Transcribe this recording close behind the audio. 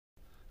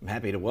I'm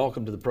happy to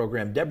welcome to the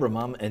program Deborah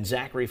Mumm and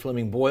Zachary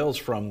Fleming Boyles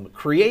from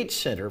Create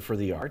Center for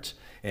the Arts.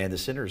 And the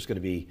center is going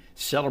to be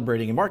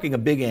celebrating and marking a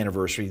big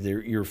anniversary,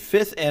 your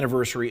 5th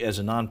anniversary as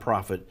a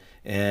nonprofit.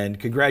 And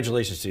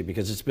congratulations to you,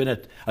 because it's been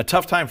a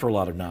tough time for a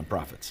lot of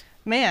nonprofits.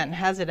 Man,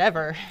 has it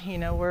ever. You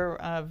know,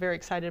 we're very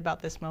excited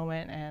about this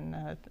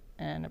moment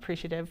and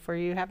appreciative for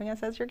you having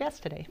us as your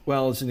guest today.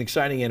 Well, it's an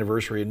exciting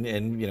anniversary,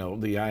 and you know,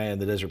 the Eye on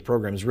the Desert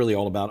program is really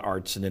all about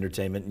arts and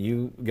entertainment, and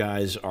you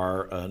guys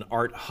are an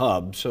art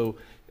hub. So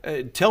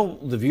tell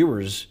the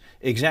viewers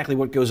exactly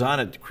what goes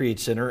on at Create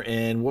Center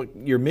and what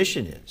your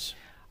mission is.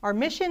 Our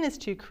mission is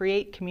to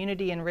create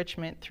community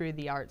enrichment through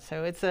the arts.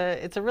 So it's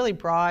a really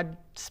broad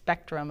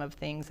spectrum of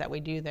things that we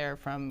do there,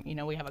 from, you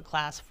know, we have a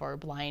class for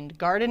blind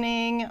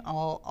gardening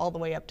all the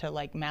way up to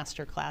like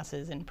master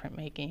classes in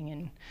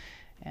printmaking,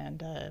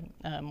 and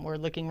we're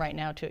looking right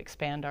now to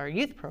expand our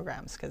youth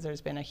programs because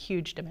there's been a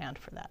huge demand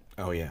for that.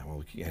 Oh yeah,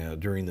 well,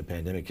 during the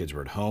pandemic, kids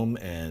were at home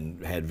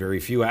and had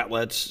very few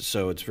outlets,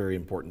 so it's very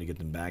important to get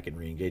them back and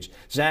re-engaged.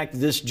 Zach,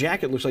 this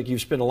jacket looks like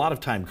you've spent a lot of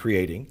time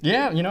creating.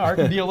 Yeah, you know, art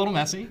can be a little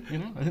messy, you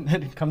know,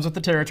 it comes with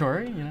the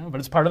territory, you know, but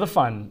it's part of the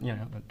fun, you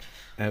know.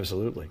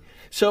 Absolutely.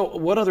 So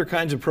what other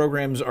kinds of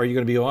programs are you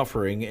going to be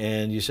offering?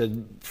 And you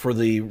said for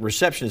the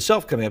reception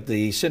itself coming up,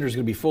 the center is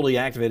going to be fully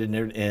activated,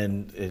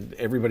 and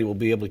everybody will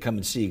be able to come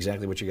and see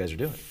exactly what you guys are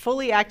doing.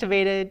 Fully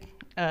activated,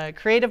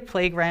 creative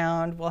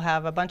playground. We'll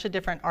have a bunch of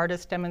different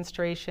artist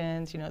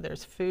demonstrations. You know,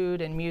 there's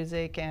food and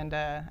music, and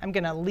I'm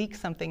going to leak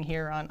something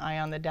here on Eye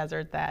on the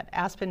Desert that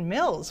Aspen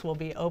Mills will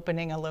be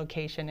opening a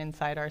location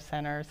inside our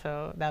center,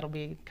 so that'll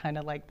be kind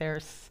of like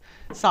their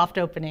soft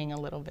opening a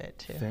little bit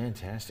too.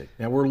 Fantastic.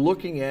 Now we're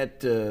looking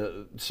at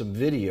some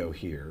video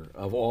here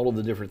of all of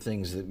the different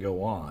things that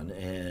go on,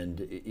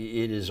 and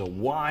it is a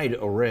wide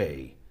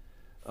array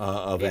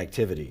of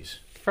activities.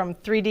 From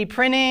 3D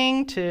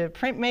printing to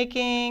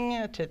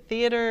printmaking to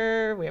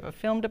theater. We have a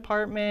film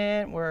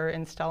department. We're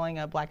installing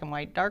a black and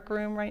white dark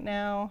room right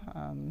now.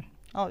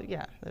 Oh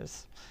yeah,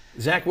 there's.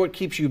 Zach, what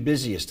keeps you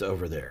busiest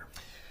over there?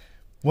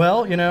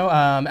 Well, you know,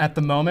 at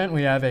the moment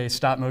we have a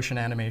stop motion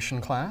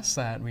animation class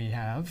that we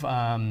have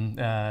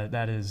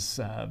that is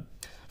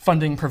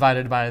funding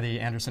provided by the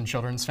Anderson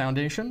Children's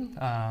Foundation.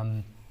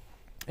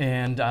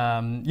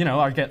 You know,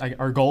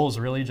 our goal is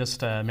really just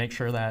to make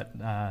sure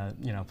that,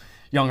 you know,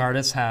 young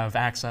artists have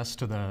access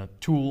to the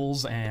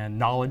tools and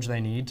knowledge they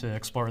need to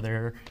explore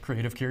their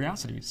creative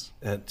curiosities.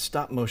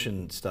 Stop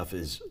motion stuff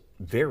is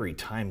very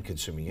time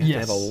consuming. You have to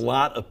have a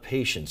lot of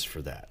patience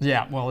for that.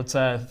 Yeah, well, it's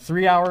a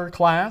 3-hour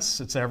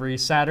class. It's every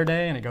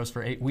Saturday and it goes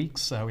for 8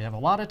 weeks. So we have a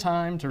lot of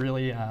time to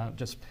really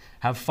just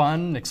have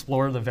fun,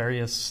 explore the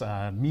various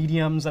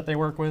mediums that they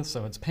work with.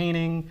 So it's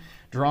painting,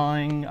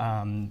 drawing,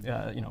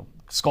 you know,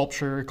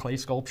 sculpture, clay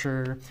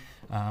sculpture,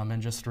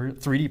 and just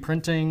 3D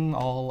printing.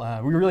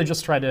 We really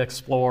just try to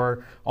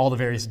explore all the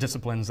various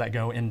disciplines that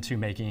go into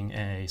making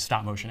a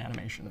stop motion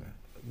animation.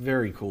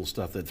 Very cool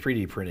stuff. That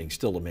 3D printing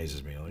still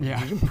amazes me.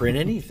 Yeah. You can print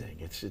anything.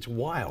 It's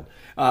wild.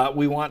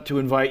 We want to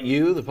invite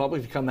you, the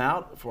public, to come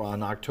out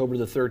on October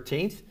the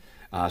 13th,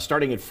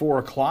 starting at 4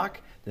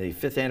 o'clock, the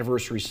 5th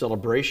anniversary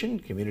celebration,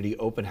 community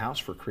open house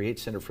for Create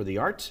Center for the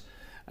Arts.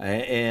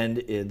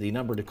 And the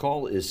number to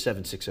call is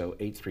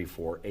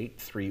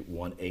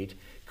 760-834-8318.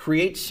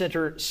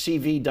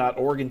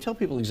 CreateCenterCV.org, and tell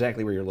people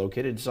exactly where you're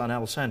located. It's on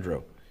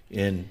Alessandro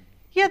in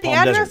Yeah, the Palm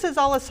address Desert. is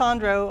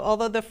Alessandro,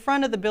 although the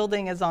front of the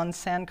building is on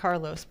San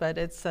Carlos, but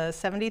it's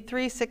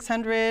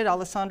 73600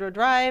 Alessandro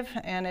Drive,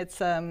 and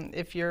it's,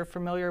 if you're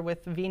familiar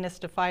with Venus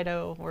de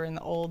Fido, we're in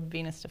the old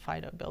Venus de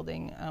Fido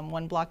building,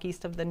 1 block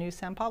east of the new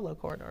San Pablo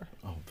corridor.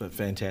 Oh,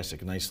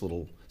 fantastic. A nice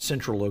little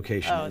central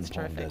location in Palm It's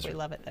terrific. Desert. We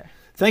love it there.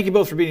 Thank you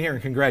both for being here,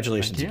 and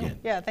congratulations again.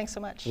 Yeah, thanks so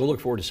much. We'll look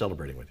forward to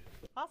celebrating with you.